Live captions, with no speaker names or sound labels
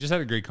Just had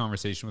a great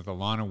conversation with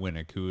Alana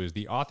Winnick, who is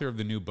the author of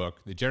the new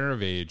book, The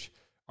Generative Age,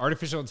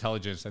 Artificial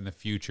Intelligence and the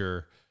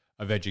Future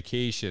of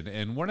Education.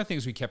 And one of the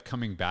things we kept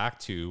coming back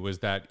to was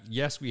that,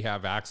 yes, we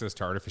have access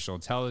to artificial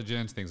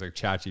intelligence, things like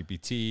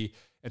ChatGPT,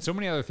 and so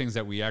many other things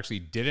that we actually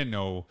didn't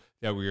know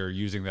that we are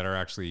using that are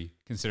actually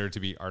considered to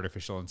be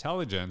artificial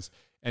intelligence.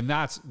 And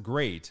that's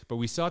great, but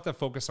we still have to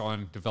focus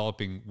on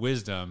developing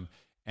wisdom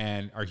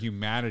and our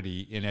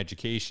humanity in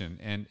education.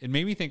 And it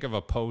made me think of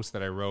a post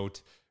that I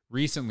wrote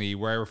recently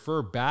where I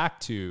refer back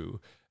to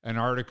an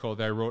article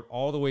that I wrote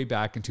all the way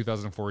back in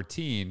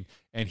 2014.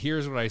 And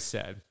here's what I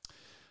said.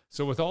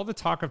 So with all the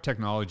talk of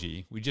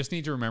technology, we just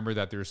need to remember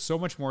that there's so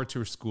much more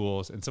to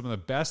schools, and some of the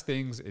best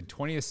things in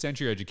 20th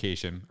century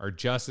education are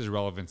just as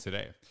relevant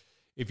today.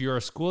 If you're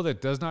a school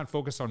that does not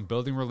focus on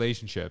building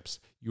relationships,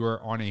 you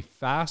are on a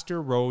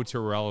faster road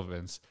to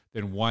relevance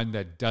than one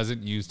that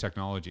doesn't use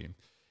technology.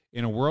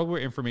 In a world where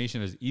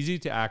information is easy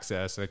to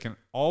access, I can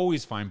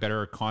always find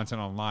better content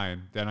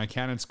online than I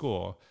can in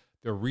school.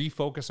 The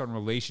refocus on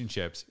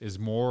relationships is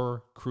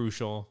more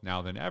crucial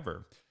now than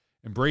ever.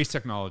 Embrace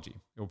technology.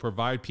 It will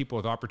provide people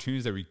with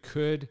opportunities that we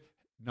could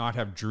not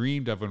have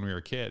dreamed of when we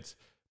were kids.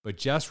 But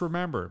just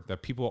remember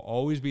that people will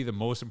always be the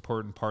most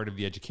important part of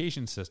the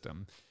education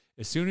system.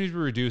 As soon as we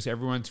reduce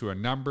everyone to a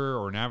number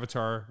or an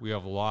avatar, we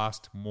have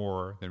lost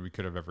more than we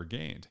could have ever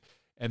gained.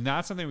 And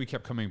that's something we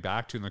kept coming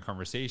back to in the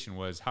conversation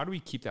was, how do we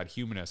keep that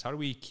humanist? How do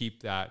we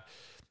keep that,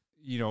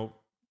 in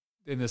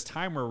this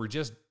time where we're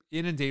just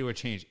inundated with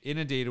change,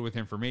 inundated with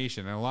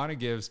information? And Alana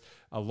gives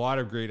a lot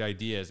of great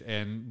ideas.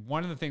 And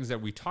one of the things that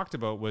we talked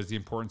about was the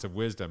importance of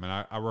wisdom.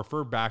 And I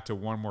refer back to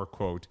one more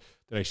quote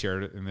that I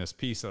shared in this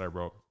piece that I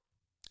wrote.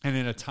 And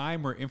in a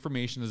time where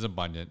information is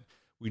abundant,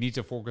 we need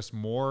to focus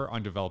more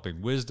on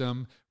developing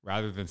wisdom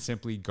rather than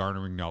simply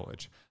garnering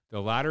knowledge.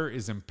 The latter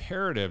is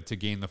imperative to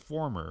gain the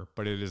former,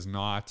 but it is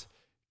not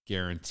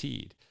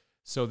guaranteed.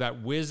 So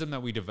that wisdom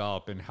that we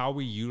develop and how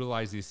we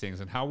utilize these things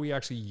and how we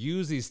actually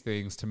use these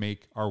things to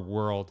make our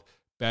world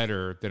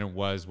better than it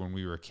was when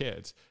we were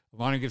kids.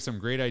 Alana gives some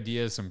great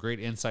ideas, some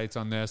great insights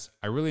on this.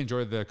 I really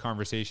enjoyed the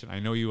conversation. I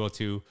know you will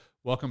too.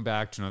 Welcome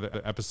back to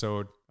another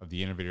episode of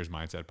the Innovator's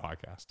Mindset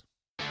Podcast.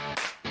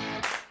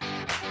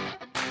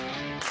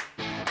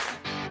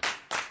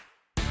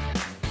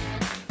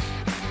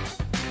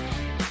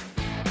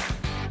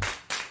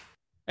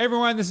 Hey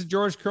everyone, this is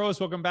George Crows.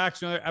 Welcome back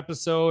to another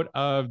episode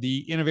of the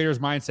Innovator's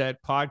Mindset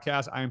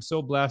Podcast. I am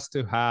so blessed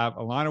to have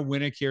Alana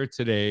Winnick here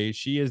today.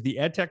 She is the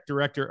EdTech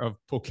Director of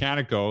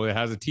Pocanico. It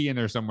has a T in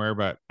there somewhere,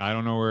 but I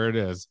don't know where it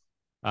is.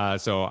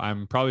 So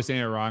I'm probably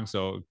saying it wrong.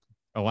 So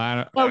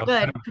Alana. Oh,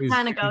 good.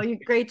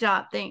 Pocanico, great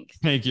job. Thanks.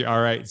 Thank you.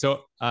 All right.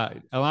 So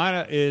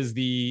Alana is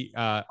the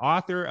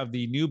author of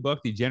the new book,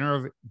 The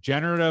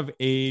Generative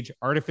Age,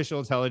 Artificial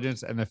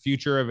Intelligence and the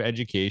Future of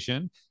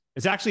Education.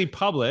 It's actually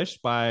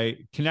published by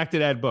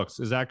Connected Ed Books.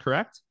 Is that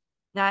correct?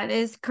 That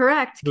is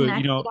correct.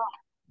 So,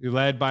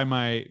 led by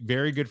my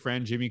very good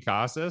friend, Jimmy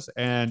Casas.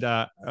 And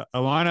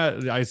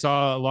Alana, I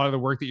saw a lot of the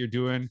work that you're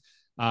doing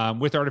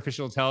with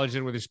artificial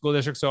intelligence with your school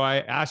district. So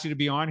I asked you to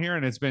be on here,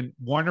 and it's been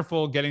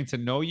wonderful getting to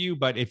know you.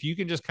 But if you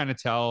can just kind of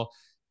tell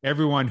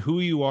everyone who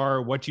you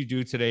are, what you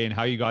do today, and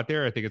how you got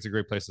there, I think it's a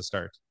great place to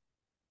start.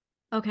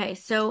 Okay.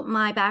 So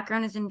my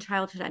background is in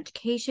childhood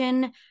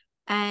education.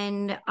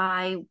 And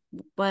I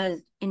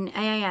was in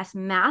AIS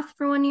math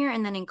for 1 year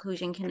and then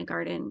inclusion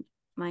kindergarten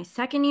my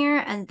second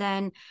year. And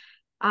then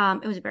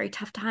it was a very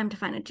tough time to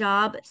find a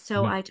job.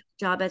 So I took a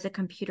job as a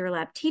computer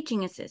lab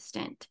teaching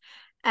assistant,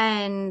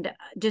 and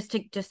just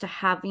to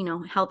have,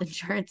 health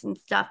insurance and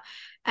stuff.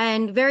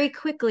 And very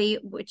quickly,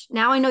 which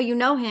now I know you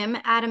know him,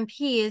 Adam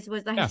Pease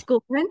was the high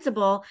school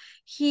principal.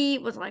 He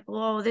was like,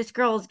 whoa, this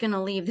girl is going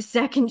to leave the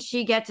second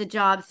she gets a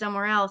job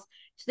somewhere else.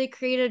 So they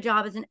created a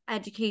job as an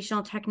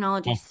educational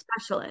technology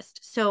specialist.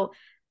 So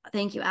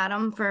thank you,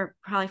 Adam, for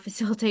probably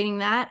facilitating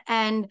that.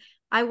 And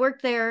I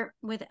worked there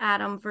with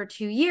Adam for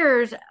 2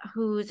 years,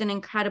 who's an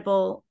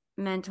incredible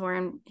mentor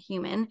and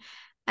human.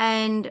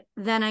 And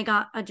then I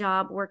got a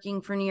job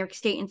working for New York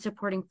State and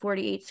supporting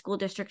 48 school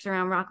districts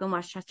around Rockland,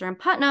 Westchester, and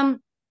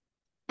Putnam.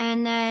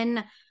 And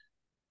then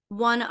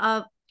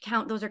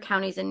those are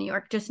counties in New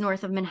York, just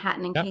north of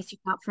Manhattan, in case you're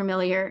not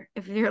familiar,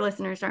 if your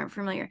listeners aren't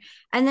familiar.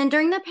 And then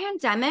during the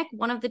pandemic,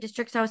 one of the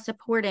districts I was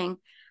supporting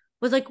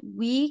was like,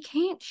 we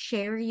can't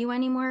share you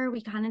anymore.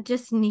 We kind of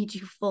just need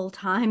you full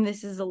time.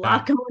 This is a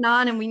lot going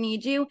on and we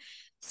need you.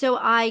 So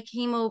I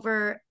came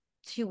over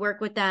to work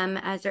with them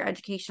as their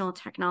educational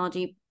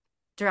technology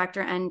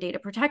director and data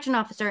protection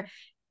officer.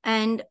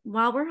 And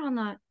while we're on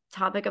the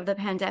topic of the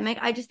pandemic,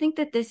 I just think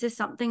that this is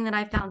something that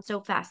I found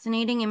so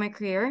fascinating in my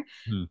career.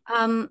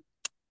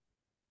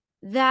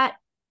 That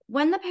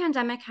when the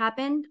pandemic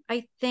happened,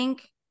 I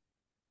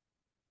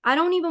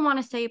don't even want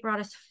to say it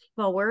brought us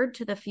forward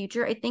to the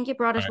future. I think it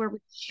brought us where we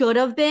should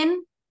have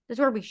been. This is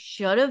where we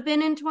should have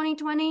been in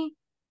 2020.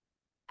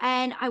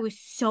 And I was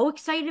so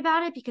excited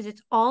about it because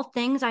it's all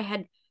things I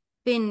had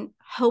been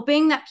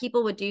hoping that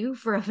people would do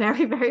for a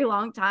very, very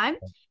long time.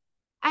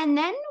 And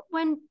then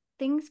when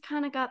things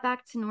kind of got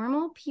back to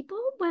normal, people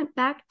went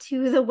back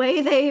to the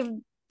way they've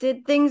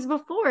did things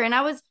before. And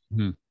I was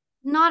Mhm.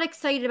 not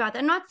excited about that.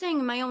 I'm not saying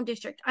in my own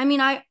district. I mean,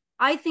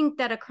 I think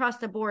that across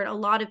the board, a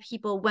lot of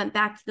people went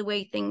back to the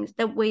way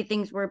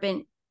things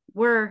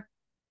were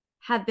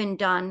have been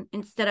done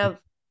instead of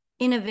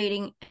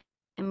innovating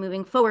and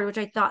moving forward, which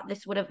I thought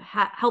this would have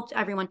helped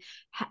everyone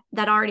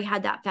that already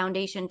had that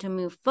foundation to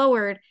move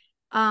forward.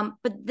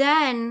 But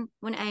then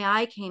when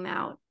AI came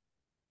out,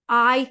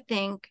 I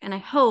think and I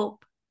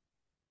hope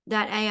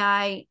that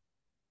AI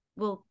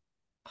will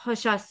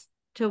push us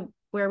to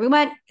where we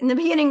went in the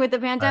beginning with the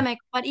Right. pandemic,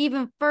 but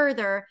even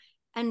further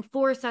and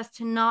force us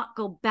to not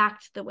go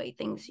back to the way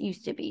things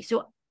used to be.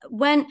 So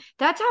when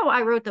that's how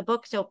I wrote the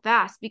book so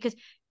fast, because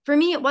for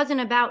me, it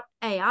wasn't about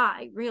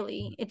AI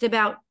really. It's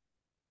about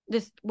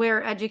this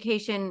where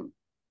education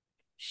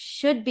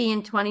should be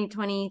in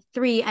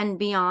 2023 and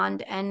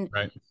beyond.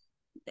 Right.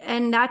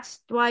 And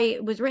that's why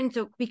it was written.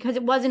 So because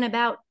it wasn't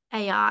about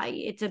AI,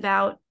 it's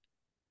about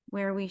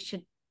where we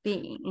should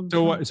be in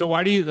So 20. what? So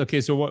why do you? Okay.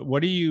 So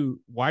what do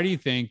you? Why do you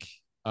think?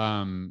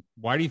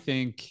 Why do you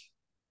think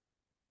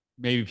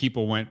maybe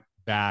people went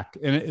back?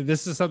 And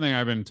this is something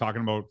I've been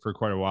talking about for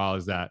quite a while.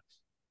 Is that,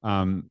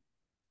 um,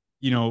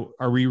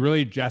 are we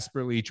really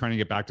desperately trying to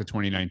get back to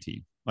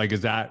 2019? Like,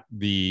 is that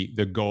the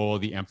goal,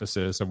 the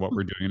emphasis of what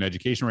we're doing in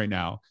education right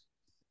now?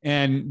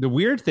 And the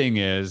weird thing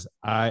is,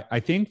 I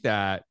think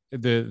that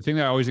the thing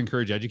that I always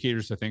encourage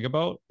educators to think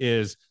about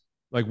is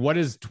like, what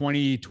does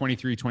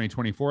 2023,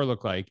 2024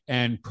 look like?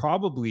 And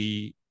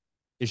probably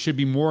it should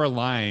be more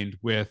aligned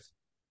with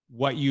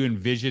what you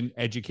envision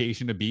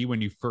education to be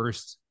when you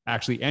first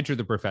actually enter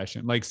the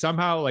profession. Like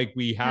somehow, like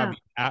we have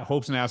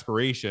hopes and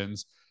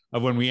aspirations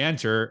of when we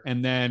enter,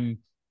 and then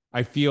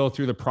I feel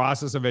through the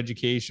process of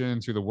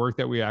education, through the work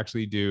that we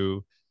actually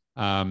do,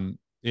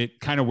 it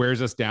kind of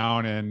wears us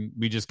down, and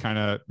we just kind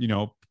of,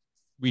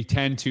 we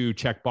tend to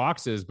check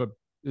boxes, but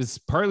it's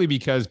partly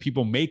because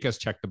people make us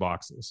check the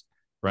boxes,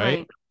 right?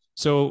 Right.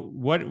 So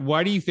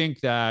why do you think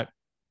that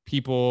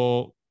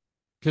people,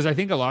 because I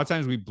think a lot of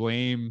times we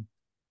blame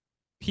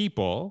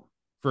people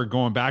for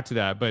going back to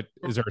that, but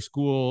is our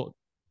school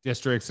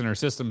districts and our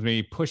systems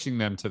maybe pushing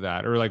them to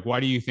that? Or like, why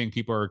do you think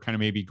people are kind of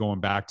maybe going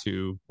back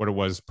to what it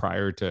was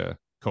prior to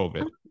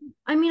COVID?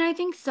 I mean, I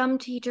think some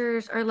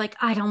teachers are like,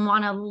 I don't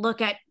want to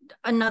look at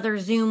another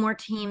Zoom or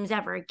Teams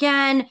ever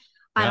again.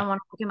 I Yeah, don't want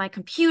to look at my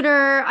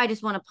computer. I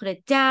just want to put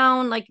it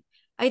down. Like,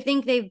 I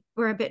think they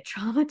were a bit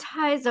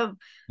traumatized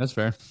that's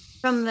fair.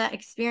 from the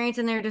experience,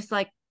 and they're just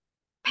like,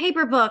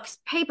 paper books,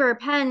 paper,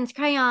 pens,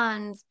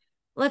 crayons.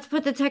 Let's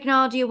put the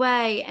technology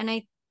away. And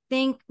I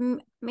think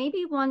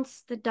maybe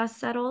once the dust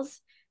settles,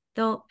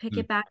 they'll pick Hmm.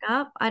 it back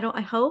up. I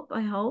hope.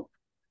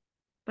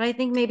 But I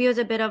think maybe it was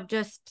a bit of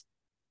just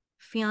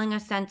feeling a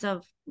sense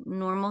of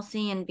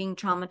normalcy and being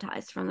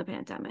traumatized from the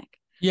pandemic.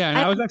 Yeah, and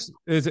I I was actually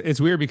it's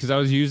weird because I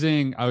was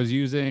using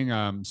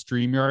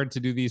StreamYard to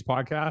do these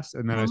podcasts,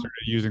 and then I started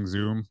using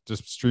Zoom.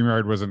 Just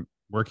StreamYard wasn't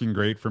working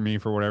great for me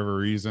for whatever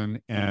reason,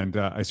 and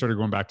I started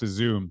going back to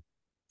Zoom.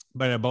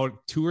 But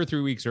about 2 or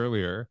 3 weeks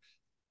earlier,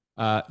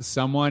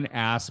 someone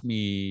asked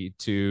me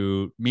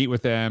to meet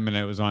with them, and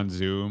it was on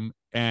Zoom.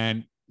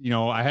 And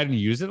I hadn't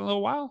used it in a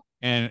little while,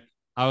 and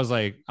I was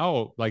like,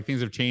 "Oh, like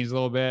things have changed a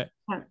little bit."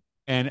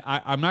 And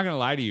I'm not gonna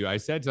lie to you. I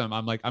said to them,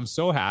 "I'm like, I'm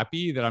so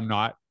happy that I'm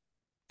not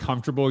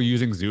comfortable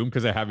using Zoom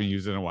because I haven't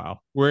used it in a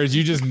while." Whereas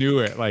you just knew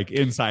it like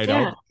inside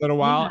out yeah, for a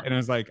while, yeah, and I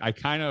was like, I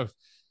kind of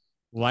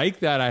like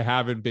that I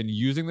haven't been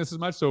using this as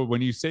much. So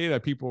when you say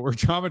that people were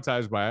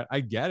traumatized by it, I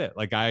get it.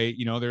 Like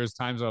there's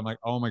times where I'm like,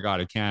 oh my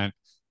God, I can't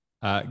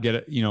get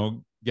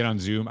it, get on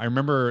Zoom. I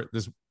remember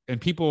this,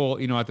 and people,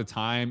 at the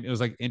time, it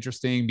was like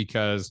interesting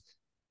because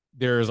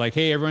there's like,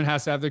 hey, everyone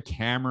has to have their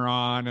camera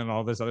on and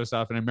all this other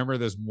stuff. And I remember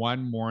this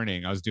one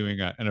morning I was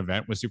doing an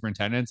event with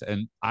superintendents,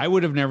 and I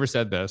would have never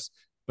said this,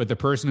 but the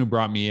person who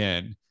brought me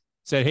in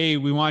said, hey,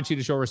 we want you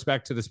to show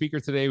respect to the speaker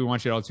today. We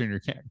want you to all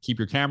keep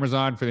your cameras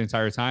on for the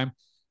entire time.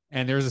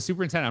 And there was a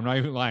superintendent, I'm not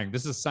even lying.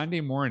 This is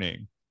Sunday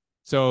morning.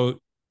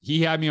 So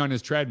he had me on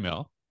his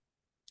treadmill,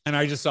 and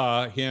I just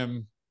saw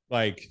him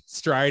like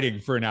striding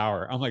for an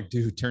hour. I'm like,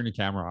 dude, turn the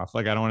camera off.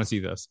 Like, I don't want to see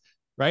this.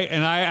 Right.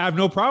 And I have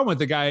no problem with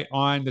the guy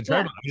on the yeah,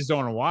 treadmill. I just don't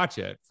want to watch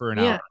it for an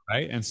hour. yeah.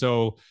 Right. And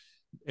so,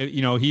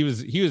 he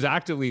was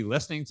actively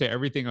listening to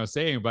everything I was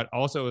saying, but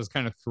also was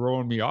kind of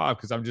throwing me off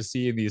because I'm just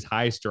seeing these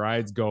high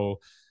strides go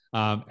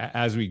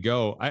as we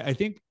go. I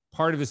think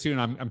part of this too,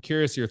 and I'm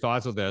curious your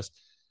thoughts on this.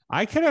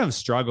 I kind of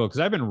struggled because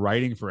I've been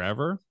writing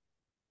forever,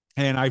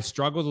 and I've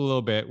struggled a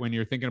little bit when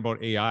you're thinking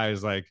about AI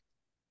is like,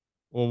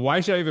 well, why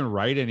should I even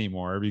write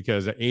anymore?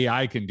 Because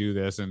AI can do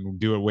this and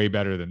do it way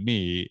better than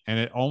me. And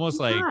it almost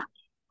like, Not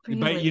but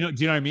really. do you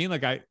know what I mean?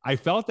 Like I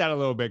felt that a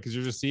little bit because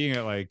you're just seeing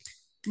it like,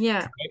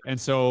 Yeah. and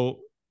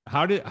so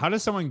how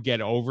does someone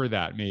get over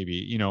that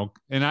maybe,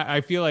 and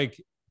I feel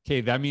like,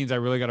 okay, that means I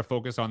really got to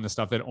focus on the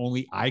stuff that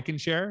only I can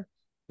share,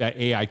 that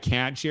AI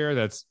can't share,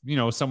 that's,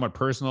 somewhat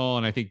personal.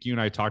 And I think you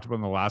and I talked about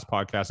in the last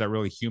podcast, that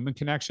really human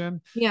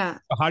connection. Yeah.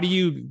 How do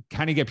you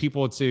kind of get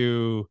people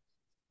to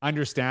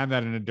understand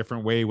that in a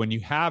different way when you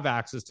have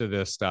access to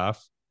this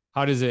stuff?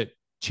 How does it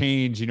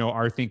change,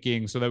 our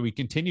thinking so that we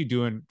continue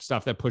doing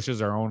stuff that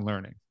pushes our own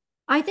learning?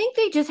 I think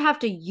they just have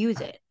to use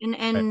it.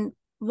 And Right.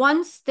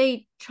 once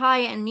they try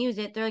it and use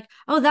it, they're like,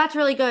 "Oh, that's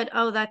really good.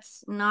 Oh,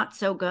 that's not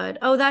so good.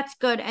 Oh, that's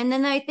good." And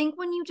then I think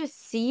when you just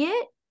see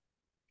it,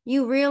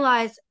 you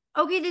realize,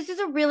 "Okay, this is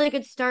a really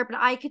good start, but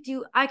I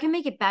can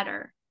make it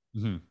better."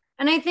 Mhm.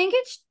 And I think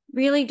it's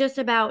really just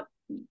about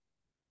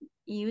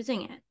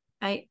using it.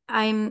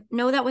 I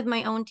know that with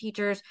my own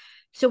teachers.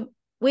 So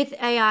with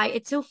AI,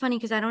 it's so funny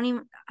because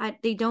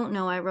they don't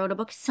know I wrote a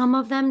book. Some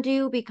of them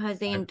do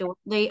because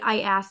Right.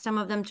 I asked some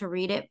of them to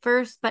read it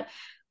first, but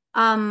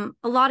a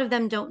lot of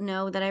them don't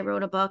know that I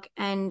wrote a book,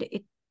 and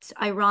it's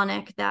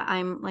ironic that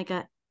I'm like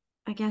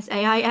I guess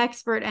AI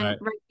expert and Right.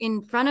 right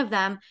in front of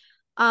them.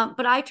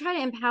 But I try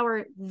to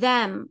empower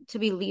them to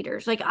be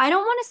leaders. Like I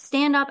don't want to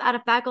stand up at a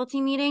faculty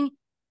meeting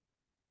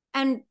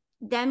and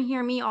them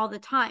hear me all the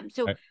time.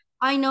 So Right.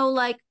 I know,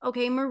 like,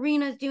 okay,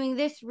 Marina's doing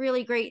this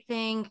really great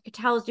thing,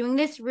 Catel's doing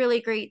this really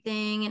great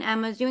thing, and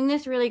Emma's doing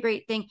this really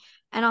great thing.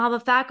 And I'll have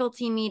a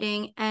faculty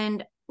meeting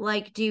and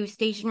like do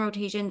station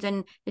rotations,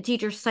 and the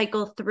teachers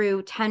cycle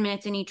through 10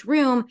 minutes in each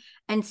room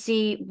and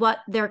see what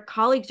their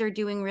colleagues are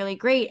doing really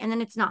great. And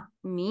then it's not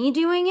me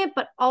doing it,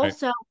 but Right.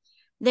 also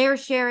they're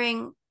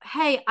sharing,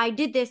 hey, I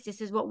did this.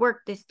 This is what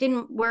worked. This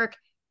didn't work.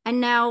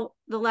 And now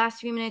the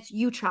last 3 minutes,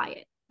 you try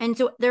it. And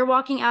so they're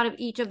walking out of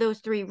each of those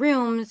three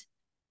rooms,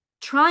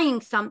 trying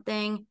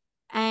something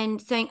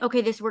and saying, okay,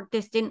 this worked,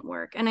 this didn't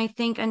work. And I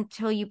think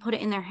until you put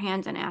it in their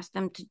hands and ask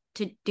them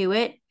to do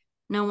it,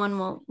 no one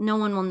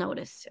will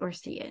notice or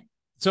see it.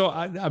 So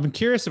I'm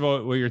curious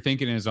about what your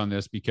thinking is on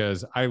this,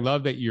 because I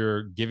love that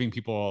you're giving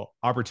people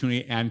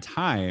opportunity and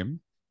time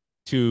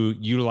to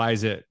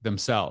utilize it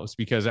themselves,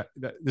 because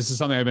this is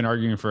something I've been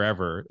arguing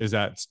forever, is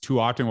that too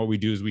often what we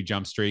do is we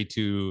jump straight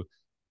to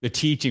the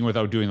teaching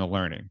without doing the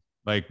learning.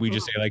 Like we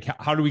just say, like,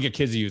 how do we get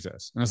kids to use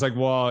this? And it's like,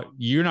 well,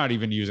 you're not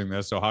even using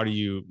this. So how do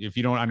you, if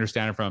you don't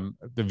understand it from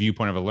the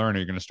viewpoint of a learner,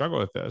 you're going to struggle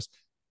with this.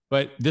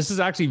 But this is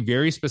actually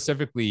very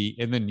specifically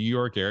in the New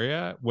York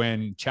area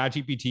when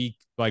ChatGPT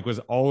like was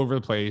all over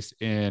the place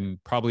in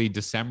probably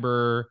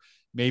December,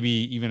 maybe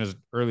even as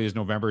early as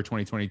November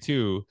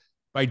 2022.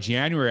 By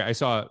January, I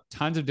saw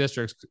tons of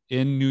districts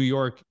in New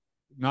York,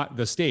 not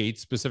the state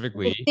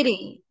specifically,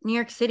 New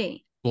York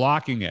City.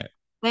 blocking it.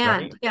 Right.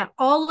 Banned. Yeah.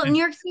 All of And New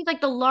York City is like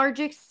the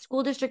largest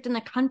school district in the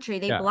country.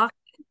 They yeah. block.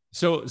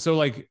 So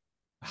like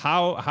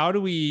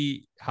I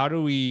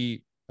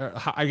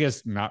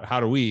guess not how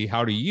do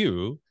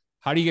you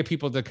get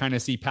people to kind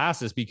of see past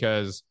this?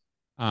 Because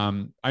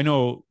I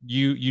know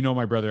you know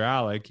my brother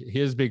Alec,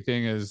 his big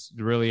thing is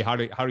really how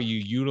do you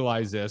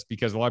utilize this,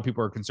 because a lot of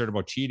people are concerned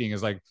about cheating.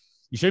 Is like,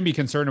 you shouldn't be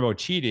concerned about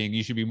cheating,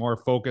 you should be more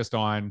focused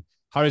on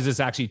how does this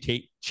actually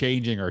take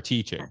changing or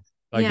teaching.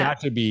 Like Yeah.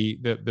 that should be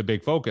the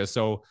big focus.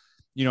 So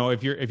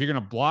if you're going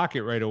to block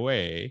it right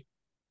away,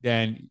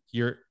 then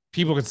you're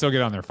people can still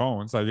get on their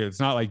phones. Like it's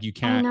not like you I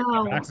can't have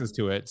know. access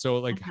to it. So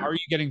like, how Mhm. are you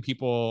getting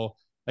people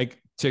like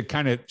to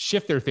kind of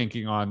shift their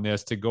thinking on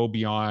this to go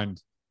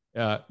beyond?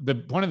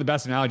 The one of the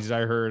best analogies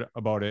I heard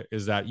about it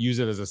is that use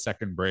it as a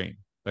second brain,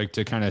 like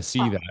to kind of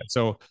see Oh, that.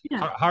 So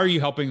yeah. how are you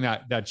helping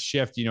that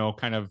shift?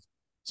 Kind of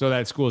so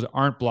that schools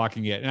aren't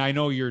blocking it. And I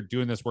know you're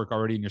doing this work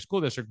already in your school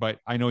district, but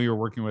I know you're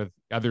working with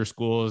other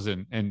schools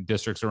and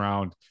districts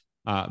around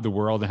the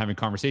world and having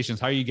conversations.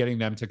 How are you getting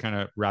them to kind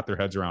of wrap their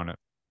heads around it?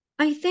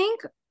 I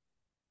think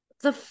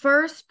the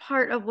first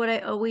part of what I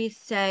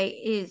always say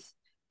is,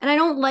 and I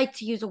don't like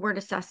to use the word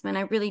assessment,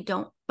 I really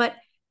don't. But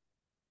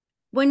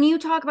when you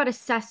talk about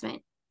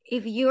assessment,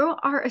 if you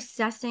are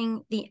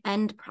assessing the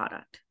end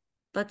product,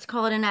 let's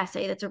call it an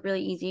essay. That's a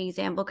really easy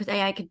example because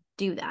AI could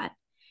do that.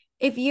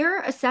 If you're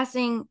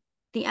assessing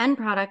the end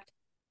product,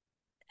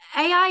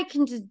 AI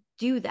can just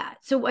do that.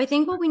 So I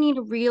think what we need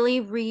to really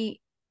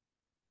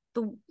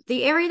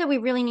the area that we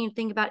really need to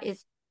think about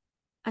is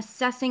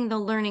assessing the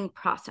learning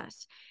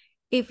process.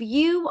 If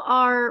you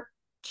are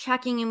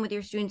checking in with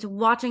your students,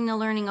 watching the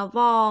learning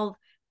evolve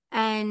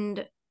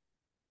and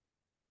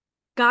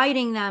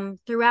guiding them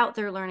throughout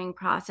their learning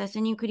process,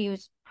 and you could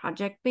use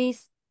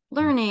project-based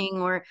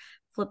learning or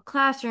flipped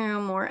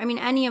classroom, or I mean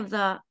any of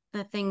the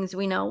things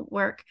we know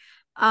work,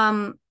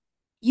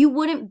 you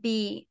wouldn't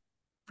be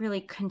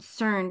really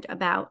concerned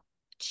about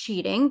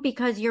cheating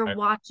because Right. you're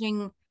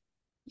watching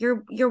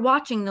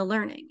the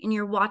learning and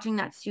you're watching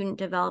that student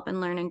develop and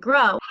learn and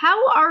grow.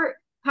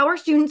 How are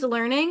students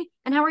learning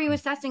and how are you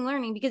assessing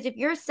learning? Because if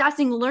you're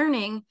assessing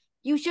learning,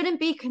 you shouldn't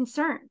be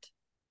concerned.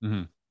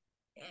 Mm-hmm.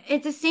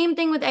 It's the same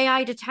thing with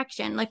AI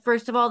detection. Like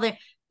first of all, they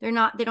don't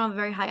have a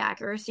very high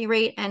accuracy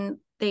rate, and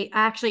they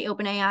actually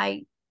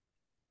OpenAI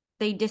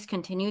they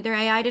discontinued their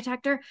AI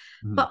detector.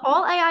 Mm-hmm. But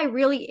all AI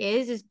really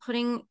is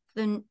putting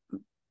the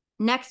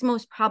next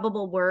most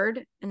probable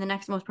word and the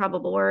next most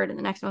probable word and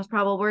the next most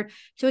probable word.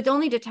 So it's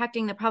only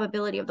detecting the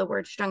probability of the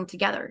words strung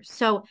together.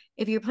 So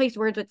if you replace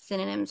words with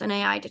synonyms, an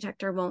AI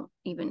detector won't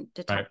even Right.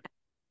 detect that.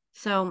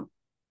 So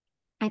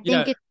I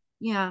Yeah. think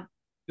yeah.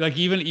 like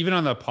even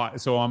on the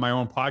so on my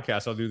own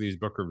podcast, I'll do these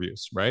book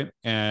reviews, right?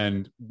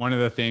 And one of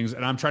the things,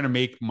 and I'm trying to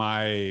make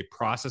my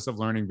process of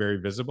learning very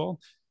visible.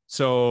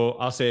 So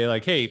I'll say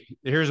like, hey,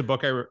 here's a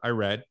book I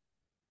read.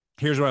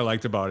 Here's what I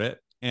liked about it.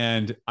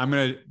 And I'm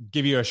going to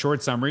give you a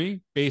short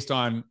summary based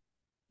on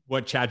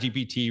what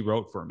ChatGPT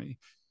wrote for me.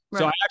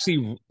 Right.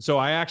 So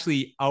I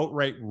actually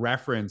outright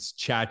reference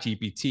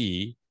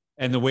ChatGPT.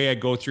 And the way I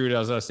go through it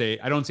is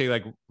I don't say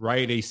like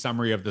write a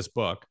summary of this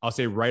book. I'll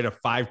say write a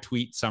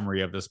 5-tweet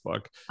summary of this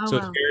book. Oh, So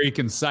wow. it's very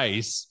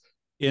concise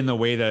in the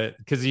way that,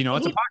 because it's a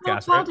podcast,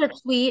 right? Called a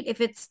tweet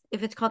if it's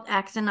called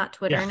X and not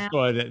Twitter now.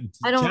 Well,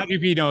 I don't.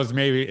 ChatGPT knows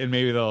maybe they'll I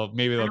correct don't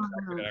me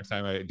the know. next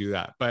time I do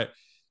that. But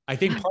I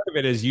think part of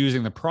it is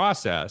using the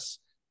process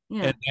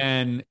Yeah.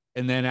 and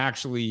then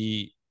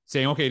actually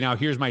saying, okay, now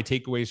here's my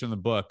takeaways from the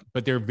book.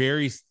 But they're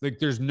very like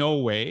there's no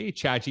way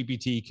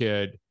ChatGPT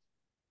could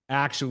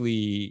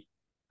actually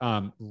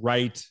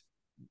write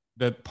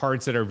the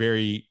parts that are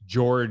very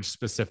George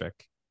specific.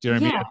 Do you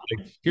know what I mean?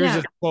 Like, here's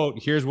a quote,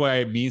 here's what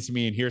it means to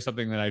me, and here's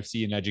something that I've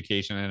seen in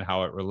education and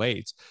how it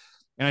relates.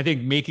 And I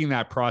think making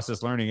that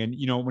process learning,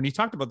 and when you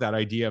talked about that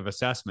idea of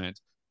assessment,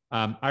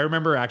 I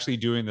remember actually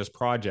doing this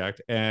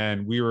project,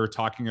 and we were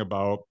talking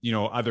about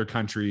other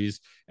countries,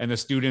 and the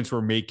students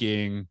were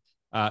making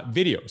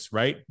videos,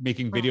 right?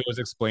 Making videos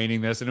explaining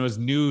this, and it was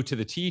new to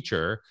the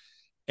teacher.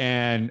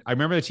 And I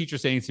remember the teacher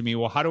saying to me,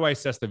 well, how do I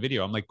assess the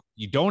video? I'm like,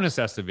 you don't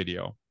assess the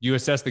video. You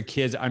assess the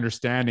kids'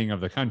 understanding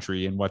of the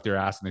country and what they're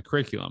asked in the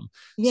curriculum.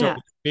 Yeah.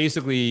 So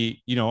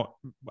basically,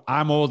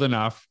 I'm old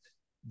enough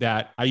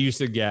that I used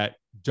to get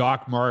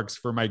doc marks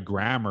for my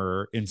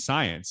grammar in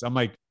science. I'm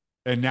like,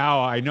 and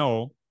now I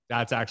know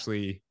that's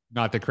actually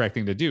not the correct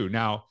thing to do.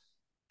 Now,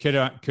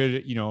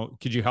 could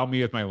you help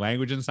me with my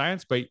language in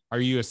science? But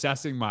are you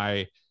assessing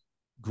my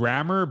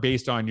grammar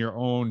based on your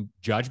own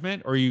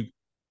judgment, or are you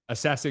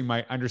assessing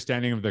my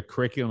understanding of the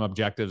curriculum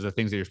objectives, the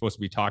things that you're supposed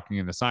to be talking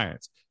in the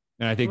science?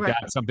 And I think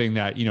that's something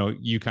that,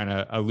 you kind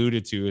of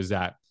alluded to, is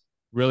that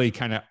really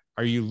kind of,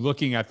 are you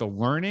looking at the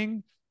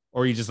learning,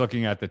 or are you just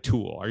looking at the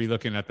tool? Are you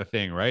looking at the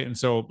thing? Right. And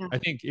so I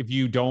think if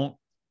you don't,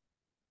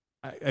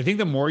 I think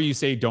the more you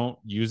say don't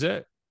use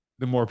it,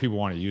 the more people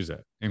want to use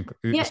it.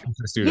 Students.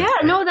 Yeah.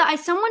 No,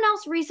 someone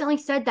else recently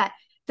said that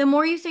the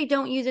more you say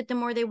don't use it, the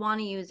more they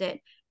want to use it.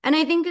 And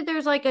I think that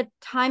there's like a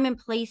time and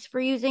place for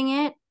using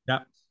it. Yeah.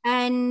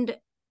 And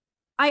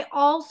I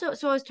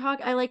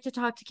like to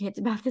talk to kids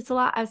about this a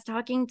lot. I was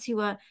talking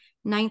to a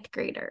 9th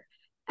grader,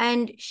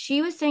 and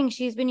she was saying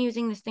she's been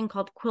using this thing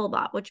called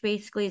Quillbot, which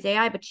basically is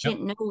AI, but she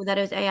didn't know that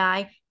it was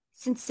AI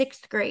since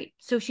 6th grade.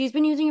 So she's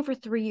been using it for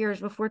 3 years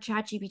before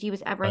ChatGPT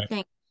was ever a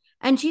thing.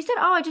 And she said,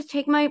 oh, I just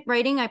take my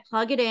writing, I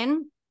plug it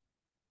in.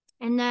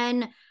 And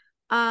then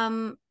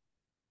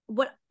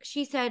what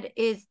she said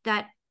is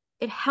that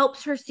it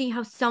helps her see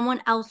how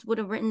someone else would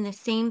have written the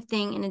same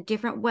thing in a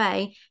different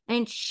way.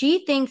 And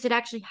she thinks it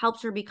actually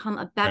helps her become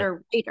a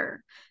better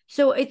writer.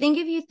 So I think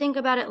if you think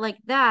about it like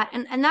that,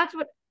 and that's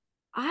what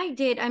I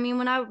did. I mean,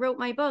 when I wrote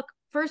my book,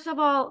 first of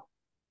all,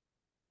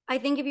 I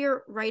think if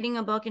you're writing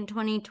a book in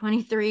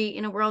 2023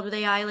 in a world with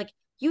AI, like,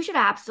 you should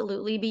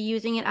absolutely be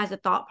using it as a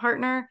thought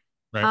partner.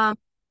 Right.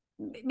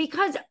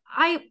 Because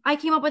I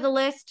came up with a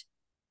list,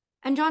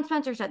 and John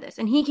Spencer said this,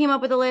 and he came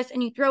up with a list,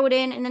 and you throw it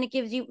in, and then it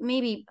gives you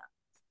maybe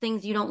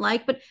things you don't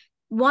like, but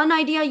one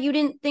idea you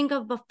didn't think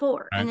of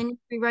before, and then you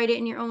rewrite it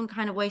in your own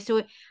kind of way.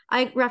 So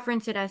I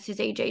reference it as his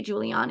AJ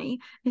Giuliani.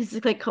 This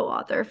is like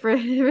co-author for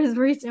his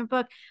recent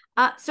book.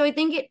 So I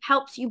think it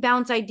helps you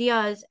bounce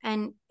ideas,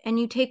 and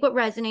you take what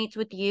resonates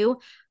with you.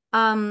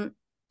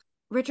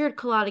 Richard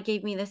Collada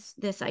gave me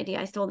this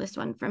idea. I stole this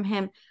one from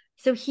him.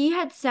 So he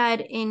had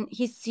said,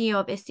 he's CEO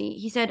of ISI,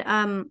 he said,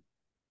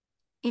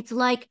 it's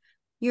like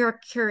you're a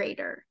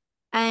curator,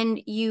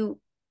 and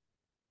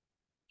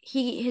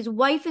his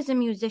wife is a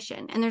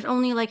musician, and there's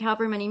only like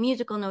however many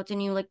musical notes,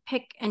 and you like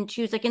pick and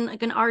choose like in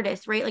like an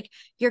artist, right? Like,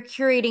 you're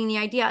curating the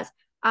ideas.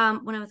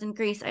 When I was in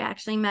Greece, I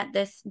actually met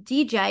this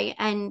DJ,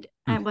 and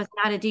I wasn't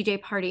at a DJ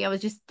party. I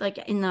was just like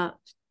in the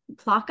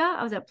Plaka.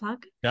 I was at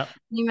Plaka. Yeah.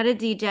 We met a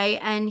DJ,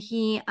 and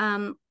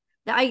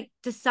I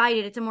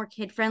decided it's a more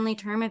kid-friendly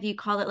term if you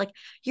call it, like,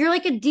 you're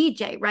like a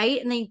DJ,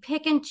 right? And they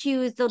pick and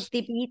choose the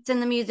beats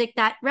and the music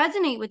that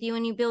resonate with you,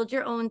 and you build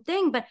your own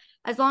thing. But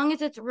as long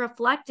as it's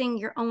reflecting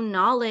your own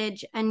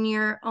knowledge and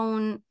your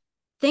own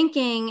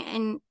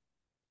thinking,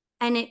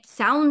 and it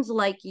sounds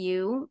like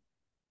you,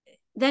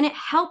 then it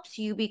helps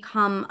you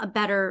become a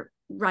better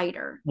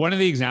writer. One of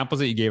the examples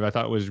that you gave, I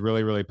thought was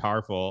really, really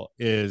powerful,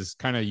 is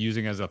kind of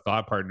using as a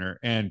thought partner.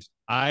 And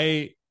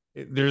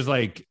there's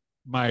like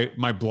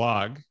my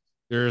blog,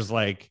 there's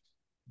like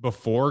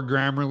before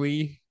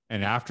Grammarly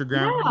and after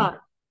Grammarly. Yeah,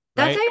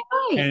 that's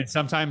right? And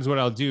sometimes what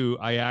I'll do,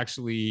 I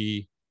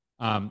actually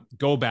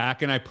go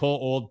back and I pull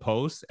old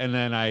posts, and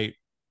then I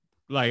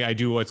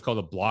do what's called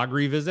a blog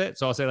revisit.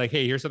 So I'll say like,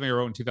 hey, here's something I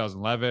wrote in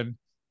 2011.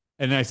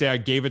 And then I say I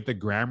gave it the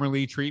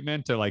Grammarly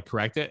treatment to like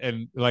correct it.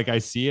 And like I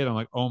see it, I'm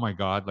like, oh my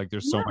God, like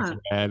there's so much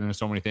bad and there's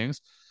so many things.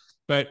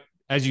 But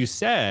as you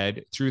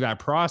said, through that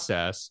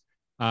process,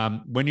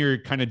 when you're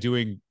kind of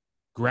doing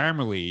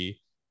Grammarly,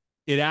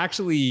 it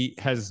actually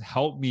has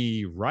helped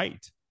me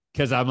write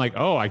because I'm like,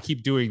 oh, I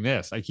keep doing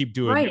this, I keep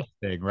doing Right. this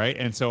thing, right?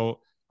 And so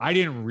I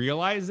didn't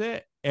realize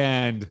it,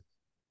 and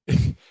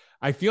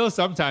I feel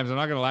sometimes, I'm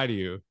not gonna lie to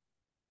you,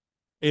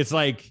 it's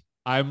like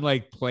I'm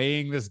like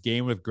playing this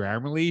game with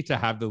Grammarly to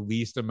have the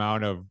least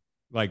amount of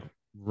like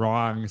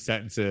wrong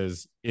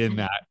sentences in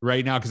that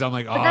right now because I'm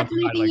like, oh But that's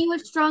God, making like you a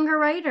stronger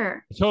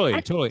writer.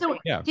 totally, totally, So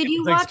yeah. did It's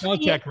you like watch spell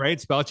the check, right?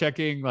 Spell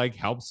checking like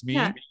helps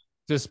yeah. me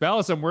to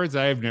spell some words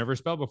that I've never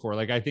spelled before.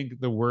 Like I think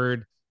the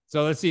word.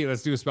 So let's see.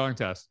 Let's do a spelling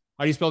test.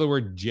 How do you spell the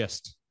word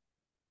gist?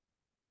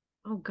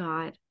 Oh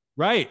God.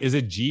 Right? Is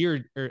it G or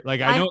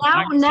like I I know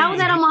now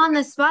that actually I'm on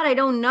the spot, I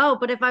don't know.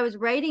 But if I was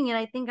writing it,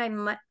 I think I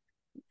might.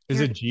 is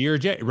You're it G or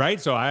J?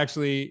 Right? So I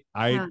actually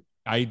yeah.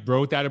 I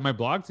wrote that in my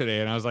blog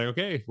today, and I was like,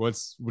 okay,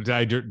 did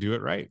I do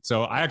it right?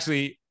 So I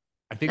think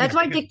That's it's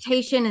why good.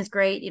 dictation is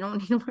great. You don't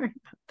need to worry.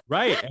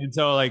 Right. And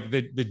so like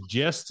the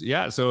gist,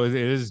 yeah. So it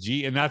is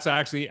G. And that's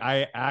actually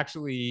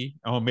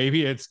oh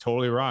maybe it's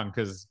totally wrong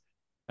because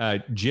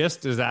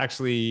gist is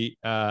actually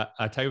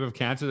a type of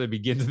cancer that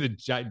begins in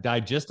the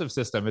digestive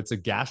system. It's a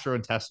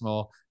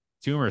gastrointestinal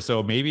tumor.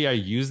 So maybe I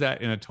use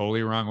that in a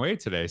totally wrong way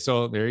today.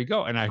 So there you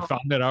go. And I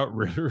found that out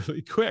really,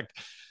 really quick.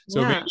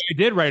 So maybe Yeah. I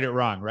did write it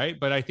wrong, right?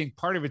 But I think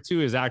part of it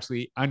too is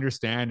actually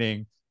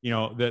understanding,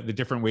 the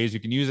different ways you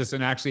can use this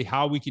and actually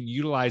how we can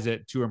utilize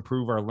it to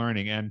improve our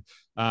learning. And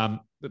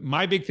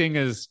my big thing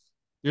is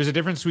there's a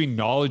difference between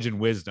knowledge and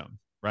wisdom,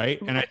 right?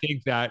 And I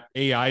think that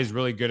AI is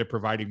really good at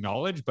providing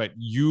knowledge, but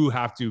you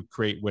have to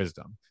create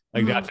wisdom.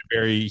 Like Mhm. that's a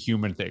very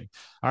human thing.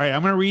 All right,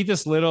 I'm going to read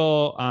this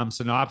little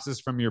synopsis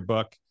from your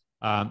book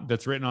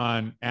that's written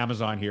on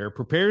Amazon here.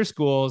 Prepare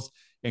schools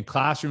and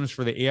classrooms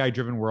for the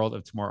AI-driven world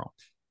of tomorrow.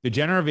 The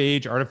generative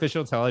age,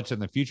 artificial intelligence,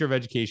 and the future of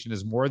education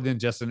is more than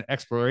just an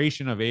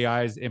exploration of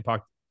AI's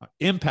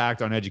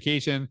impact on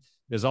education.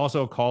 It is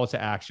also a call to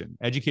action.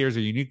 Educators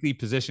are uniquely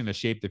positioned to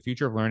shape the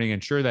future of learning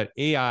and ensure that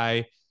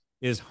AI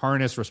is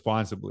harnessed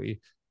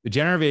responsibly. The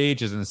generative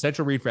age is an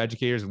essential read for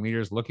educators and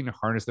leaders looking to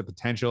harness the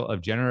potential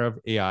of generative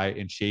AI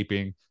in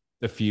shaping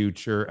the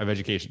future of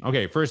education.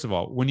 Okay, first of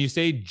all, when you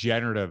say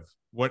generative,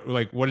 what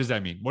does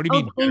that mean? What do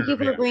you Oh, mean thank you generative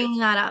for AI? bringing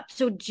that up.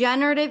 So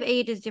generative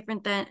age is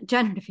different than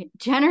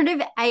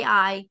generative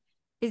AI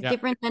is Yeah,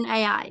 different than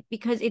AI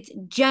because it's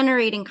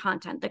generating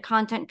content. The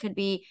content could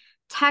be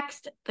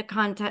text, the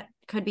content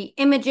could be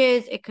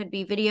images, it could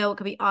be video, it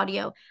could be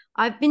audio.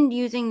 I've been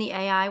using the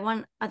AI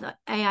one, the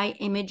AI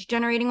image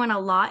generating one a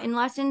lot in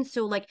lessons.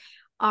 So like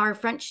our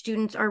French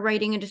students are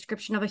writing a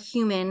description of a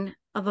human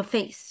of a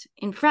face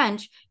in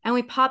French, and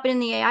we pop it in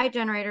the AI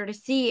generator to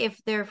see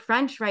if their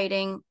French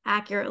writing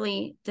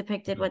accurately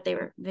depicted what they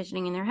were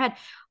visioning in their head.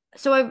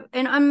 So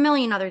and a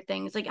million other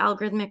things like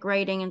algorithmic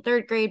writing in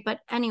third grade.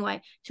 But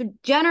anyway, so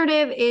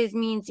generative is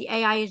means the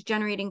AI is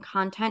generating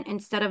content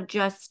instead of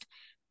just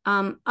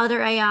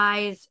other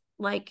AIs.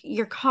 Like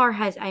your car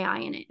has AI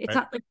in it. It's right.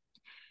 not like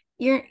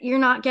you're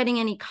not getting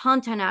any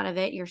content out of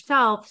it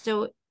yourself.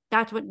 So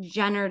that's what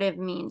generative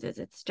means is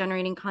it's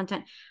generating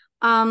content.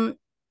 Um,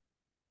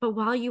 but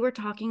while you were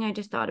talking, I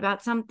just thought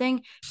about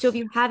something. So if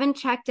you haven't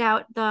checked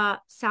out the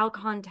Sal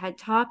Khan TED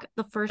Talk,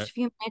 the Right. first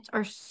few minutes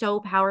are so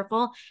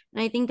powerful.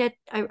 And I think that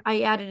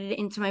I added it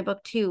into my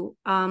book too.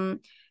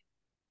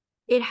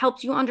 It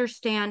helps you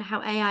understand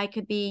how AI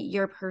could be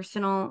your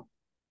personal,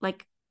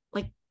 like,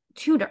 like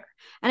tutor.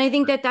 And I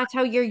think that that's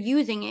how you're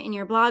using it in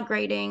your blog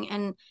writing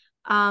and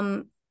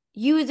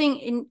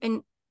using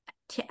in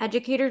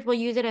educators will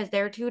use it as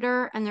their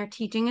tutor and their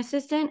teaching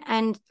assistant,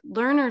 and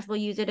learners will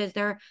use it as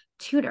their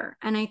tutor.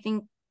 And I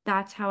think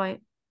that's how it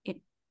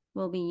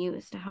will be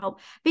used to help.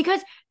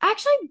 Because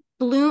actually,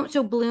 Bloom,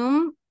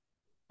 Benjamin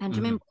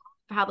Mhm. Bloom,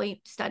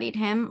 probably studied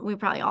him. We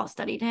probably all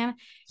studied him.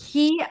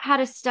 He had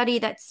a study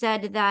that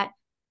said that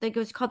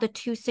was called the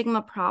two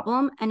sigma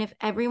problem. And if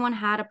everyone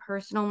had a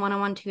personal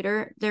one-on-one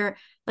tutor, they're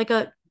like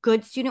a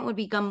good student would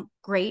become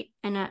great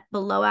and a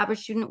below average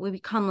student would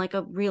become like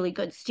a really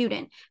good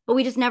student. But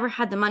we just never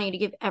had the money to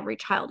give every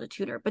child a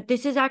tutor. But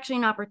this is actually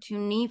an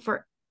opportunity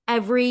for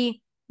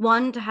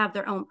everyone to have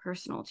their own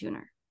personal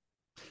tutor.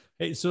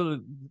 Hey, so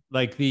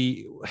like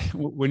the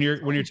when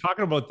you're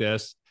talking about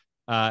this,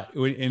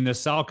 in the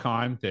Sal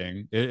Khan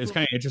thing, it's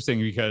kind of interesting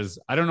because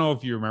I don't know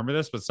if you remember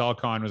this, but Sal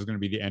Khan was going to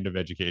be the end of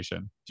education.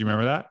 Do you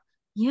remember that?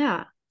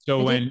 Yeah, So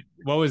I did. when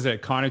what was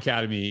it, Khan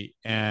Academy,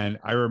 and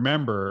I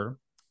remember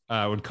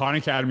when Khan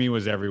Academy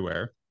was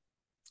everywhere,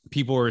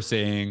 people were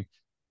saying,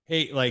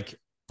 "Hey, like,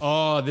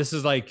 oh, this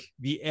is like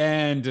the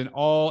end, and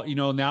all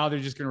now they're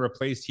just going to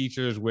replace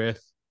teachers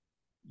with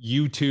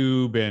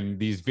YouTube and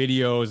these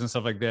videos and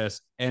stuff like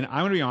this." And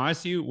I'm gonna be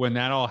honest with you, when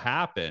that all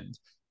happened,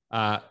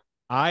 uh,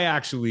 I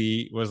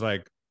actually was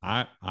like,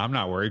 I'm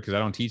not worried because I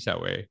don't teach that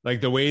way.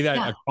 Like the way that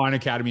Yeah. a Khan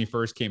Academy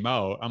first came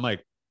out, I'm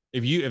like,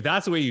 if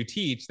that's the way you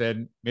teach,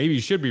 then maybe you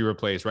should be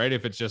replaced, right?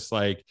 If it's just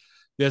like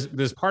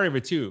this part of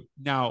it too.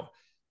 Now,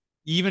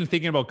 even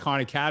thinking about Khan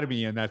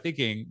Academy and that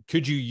thinking,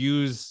 could you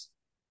use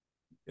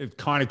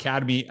Khan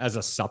Academy as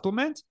a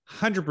supplement?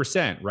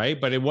 100%, right?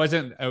 But it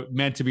wasn't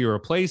meant to be a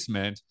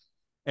replacement.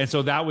 And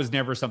so that was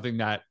never something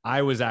that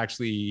I was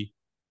actually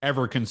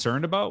ever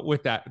concerned about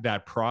with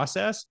that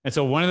process. And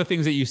so one of the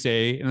things that you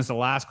say, and it's the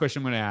last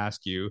question I'm going to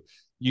ask you,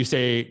 you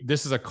say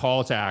this is a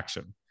call to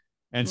action.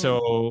 And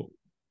so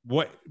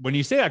when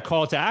you say that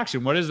call to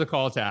action, what is the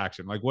call to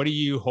action? Like, what are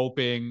you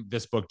hoping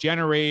this book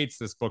generates,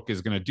 this book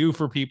is going to do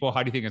for people?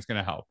 How do you think it's going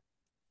to help?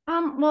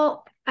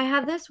 Well, I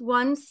have this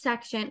one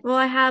section. Well,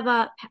 I have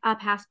a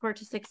passport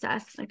to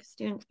success, like a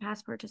student's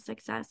passport to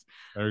success.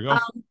 There you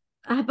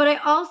go. But I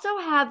also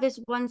have this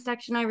one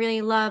section I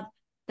really love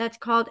that's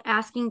called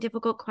asking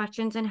difficult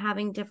questions and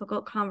having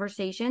difficult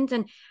conversations.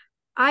 And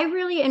I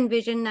really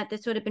envisioned that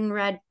this would have been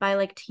read by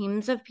like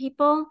teams of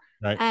people,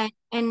 right.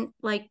 and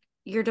like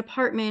your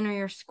department or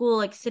your school,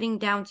 like sitting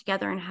down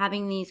together and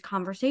having these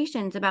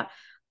conversations about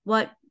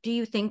what do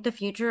you think the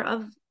future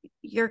of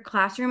your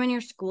classroom and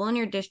your school and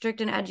your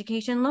district and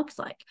education looks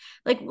like?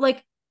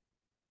 Like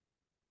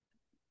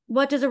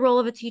what does the role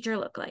of a teacher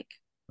look like?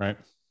 Right.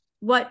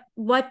 What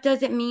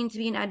does it mean to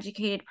be an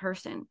educated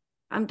person?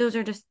 Those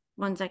are just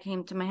ones that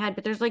came to my head,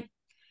 but there's like,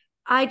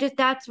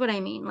 that's what I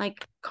mean.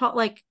 Like,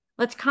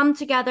 let's come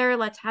together,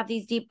 let's have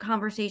these deep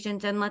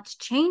conversations, and let's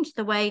change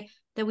the way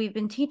that we've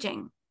been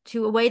teaching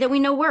to a way that we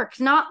know works.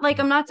 Not like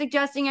I'm not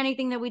suggesting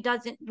anything that we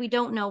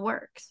don't know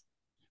works.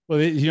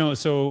 Well,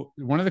 so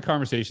one of the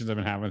conversations I've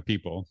been having with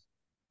people,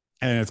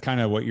 and it's kind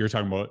of what you're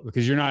talking about,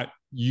 because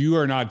you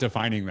are not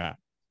defining that.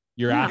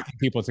 You're asking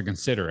people to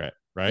consider it,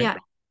 right? Yeah.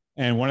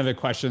 And one of the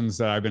questions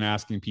that I've been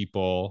asking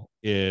people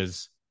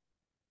is,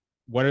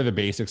 what are the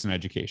basics in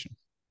education?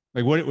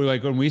 Like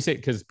when we say,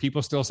 because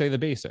people still say the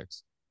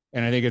basics.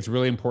 And I think it's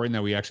really important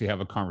that we actually have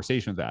a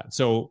conversation of that.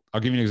 So I'll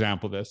give you an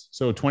example of this.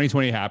 So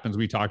 2020 happens.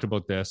 We talked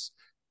about this,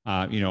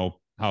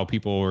 how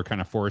people were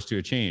kind of forced to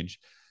a change.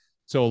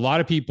 So a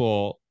lot of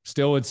people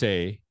still would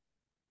say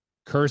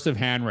cursive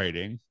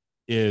handwriting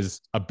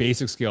is a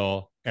basic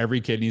skill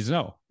every kid needs to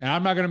know. And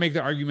I'm not going to make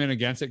the argument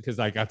against it, because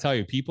like I'll tell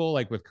you, people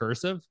like with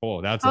cursive,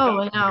 that's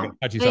a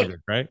touchy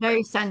subject, right?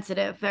 Very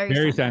sensitive,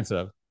 very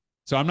sensitive.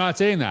 So I'm not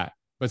saying that,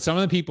 but some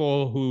of the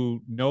people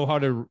who know how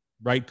to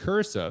write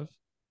cursive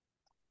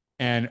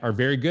and are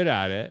very good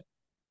at it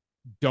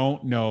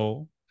don't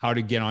know how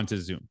to get onto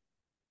Zoom.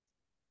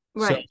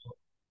 Right. So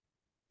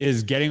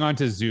is getting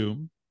onto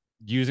Zoom,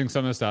 using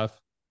some of the stuff,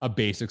 a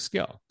basic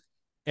skill?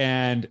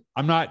 And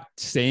I'm not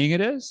saying it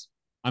is.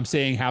 I'm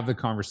saying have the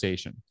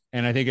conversation.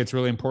 And I think it's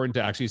really important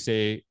to actually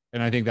say,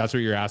 and I think that's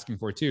what you're asking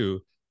for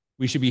too,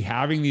 we should be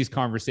having these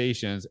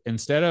conversations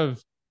instead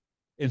of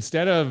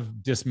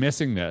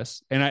dismissing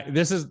this. And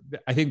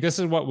I think this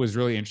is what was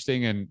really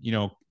interesting. And,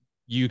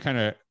 you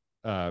kind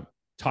of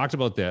talked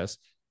about this,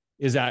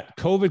 is that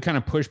COVID kind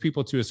of pushed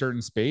people to a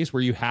certain space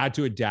where you had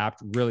to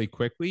adapt really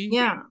quickly.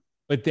 Yeah.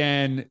 But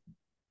then,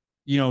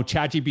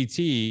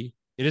 ChatGPT,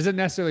 it isn't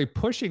necessarily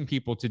pushing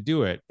people to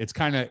do it. It's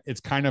kind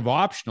of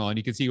optional. And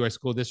you can see why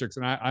school districts,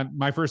 and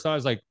my first thought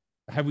is like,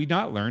 have we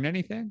not learned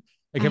anything?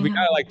 Like, have we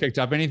not like picked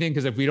up anything?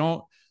 Because if we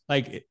don't,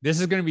 like, this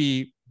is going to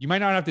be, you might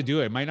not have to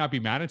do it. It might not be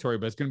mandatory,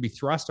 but it's going to be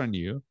thrust on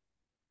you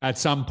at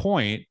some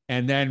point,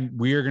 and then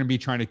we are going to be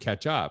trying to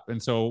catch up.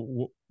 And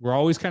so we're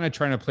always kind of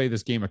trying to play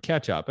this game of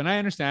catch up. And I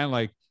understand,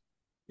 like,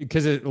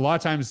 because a lot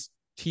of times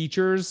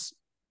teachers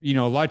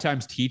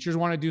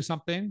want to do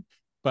something,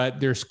 but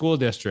their school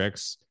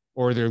districts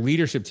or their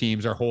leadership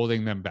teams are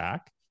holding them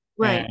back,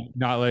 right? And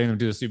not letting them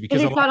do this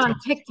because they saw it on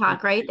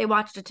TikTok, right? They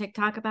watched a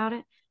TikTok about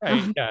it,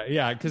 right?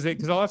 Yeah. Because a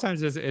lot of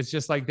times it's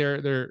just like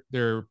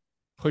they're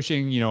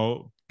pushing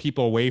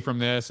people away from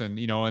this, and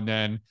and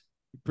then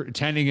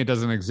pretending it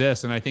doesn't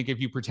exist. And I think if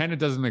you pretend it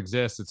doesn't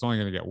exist, it's only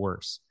going to get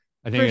worse.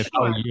 I think it's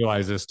how you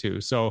realize this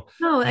too. So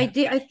no, I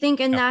think,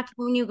 and that's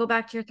when you go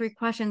back to your 3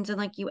 questions, and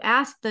like you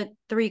ask the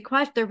 3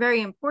 questions, they're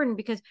very important,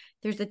 because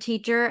there's a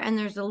teacher and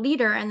there's a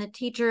leader, and the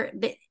teacher,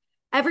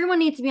 everyone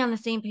needs to be on the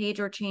same page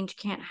or change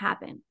can't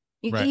happen.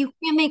 You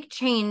can't make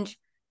change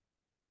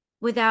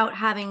without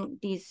having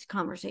these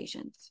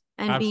conversations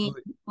and being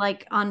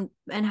like and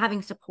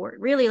having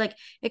support. Really, like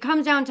it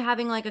comes down to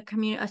having like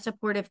a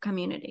supportive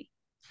community.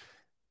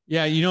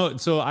 Yeah,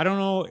 so I don't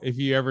know if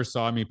you ever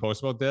saw me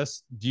post about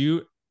this.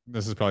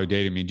 This is probably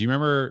dating me. Do you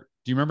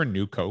remember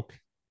New Coke?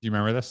 Do you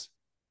remember this?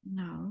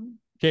 No.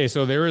 Okay,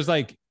 so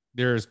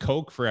there's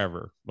Coke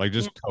forever, like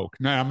just Coke.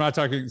 No, I'm not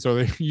talking. So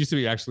there used to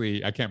be,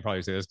 actually, I can't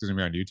probably say this because I'm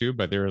on YouTube,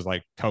 but there was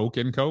like Coke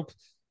and Coke,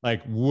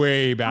 like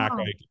way back,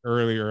 like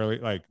early,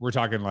 like we're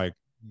talking like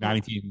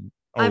 1908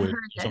 or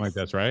something like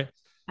this, right?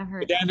 I've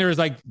heard. But then there was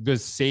like the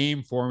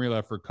same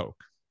formula for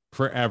Coke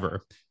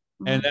forever.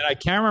 And then I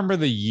can't remember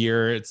the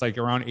year. It's like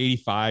around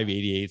 85,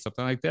 88,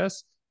 something like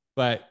this.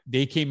 But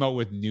they came out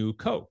with New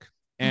Coke.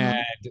 And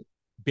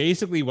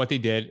basically what they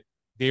did,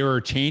 they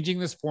were changing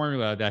this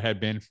formula that had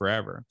been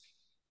forever.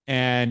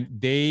 And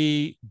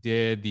they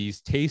did these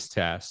taste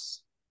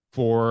tests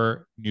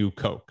for New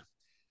Coke.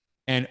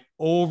 And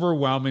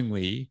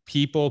overwhelmingly,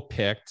 people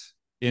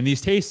in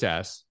these taste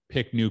tests,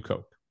 picked New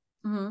Coke.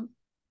 Mm-hmm.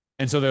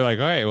 And so they're like,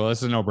 all right, well, this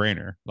is a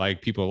no-brainer.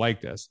 Like, people like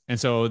this. And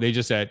so they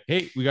just said,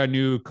 hey, we got a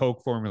new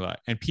Coke formula.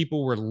 And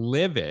people were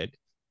livid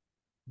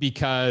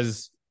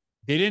because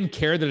they didn't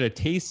care that it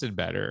tasted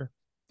better.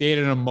 They had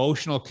an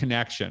emotional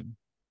connection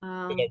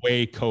to the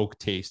way Coke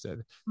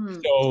tasted. Hmm.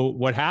 So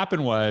what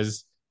happened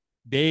was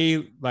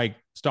they like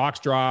stocks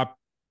dropped.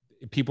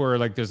 People are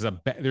like, there's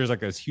like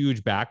this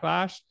huge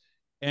backlash.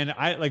 And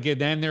I like it.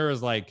 Then there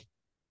was like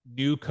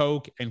new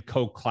Coke and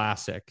Coke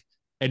Classic.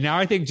 And now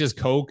I think just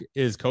Coke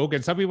is Coke.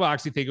 And some people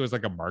actually think it was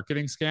like a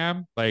marketing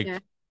scam, like Yeah.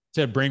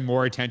 to bring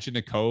more attention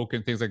to Coke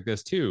and things like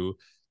this too.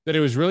 That it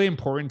was really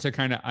important to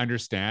kind of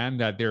understand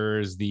that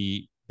there's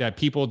that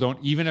people don't,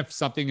 even if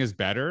something is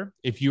better,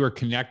 if you are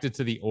connected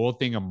to the old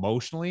thing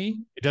emotionally,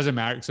 it doesn't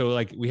matter. So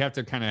like we have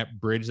to kind of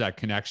bridge that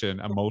connection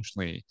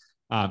emotionally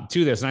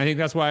to this. And I think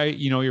that's why,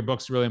 your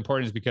book's really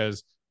important, is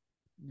because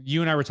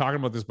you and I were talking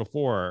about this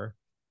before.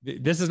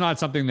 This is not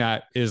something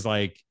that is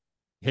like,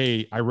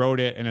 hey, I wrote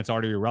it and it's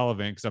already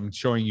irrelevant because I'm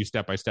showing you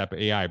step by step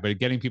AI, but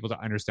getting people to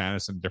understand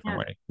this in a different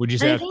way. Would you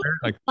say that's fair?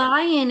 Like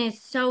buy-in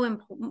is so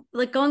important.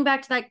 Like going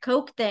back to that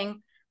Coke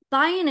thing,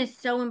 buy-in is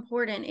so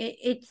important.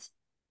 It's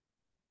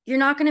you're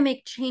not going to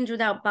make change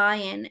without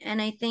buy-in.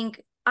 And I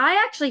think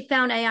I actually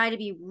found AI to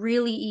be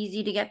really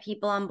easy to get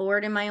people on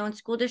board in my own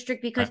school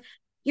district because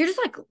you're just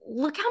like,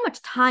 look how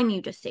much time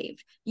you just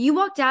saved. You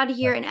walked out of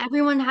here and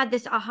everyone had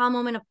this aha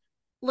moment of,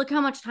 look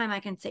how much time I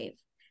can save.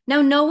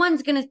 Now, no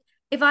one's going to,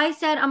 if I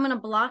said I'm going to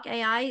block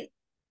AI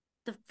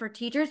for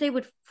teachers, they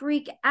would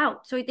freak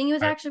out. So I think it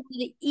was actually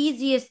the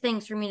easiest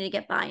things for me to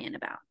get buy-in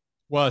about.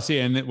 Well, see,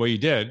 and what you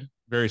did,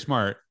 very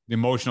smart, the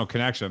emotional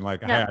connection.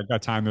 Like, hey, I've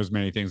got time. There's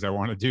many things I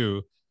want to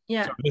do.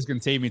 Yeah. So this can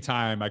save me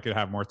time. I could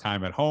have more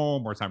time at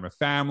home, more time with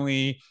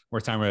family, more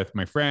time with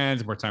my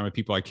friends, more time with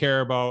people I care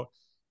about.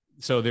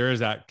 So there is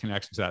that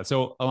connection to that.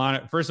 So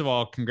Alana, first of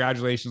all,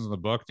 congratulations on the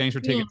book. Thanks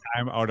for taking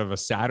time out of a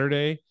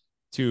Saturday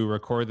to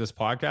record this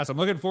podcast. I'm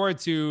looking forward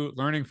to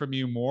learning from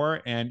you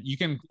more. And you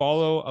can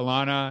follow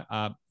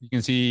Alana. You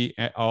can see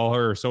all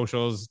her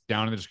socials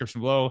down in the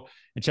description below,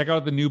 and check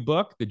out the new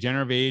book, The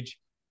Generative Age,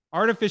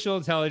 Artificial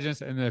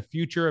Intelligence and the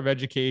Future of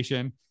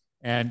Education.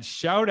 And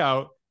shout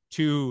out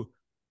to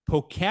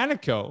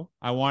Pocanico.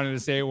 I wanted to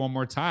say it one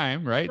more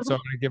time, right? So I'm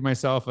going to give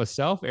myself a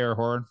self air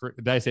horn for,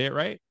 did I say it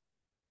right?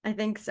 I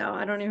think so.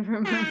 I don't even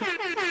remember.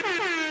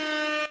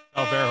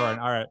 Oh, fair horn.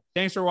 All right.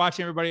 Thanks for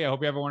watching, everybody. I hope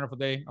you have a wonderful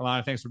day.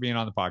 Alana, thanks for being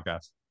on the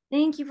podcast.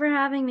 Thank you for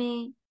having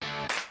me.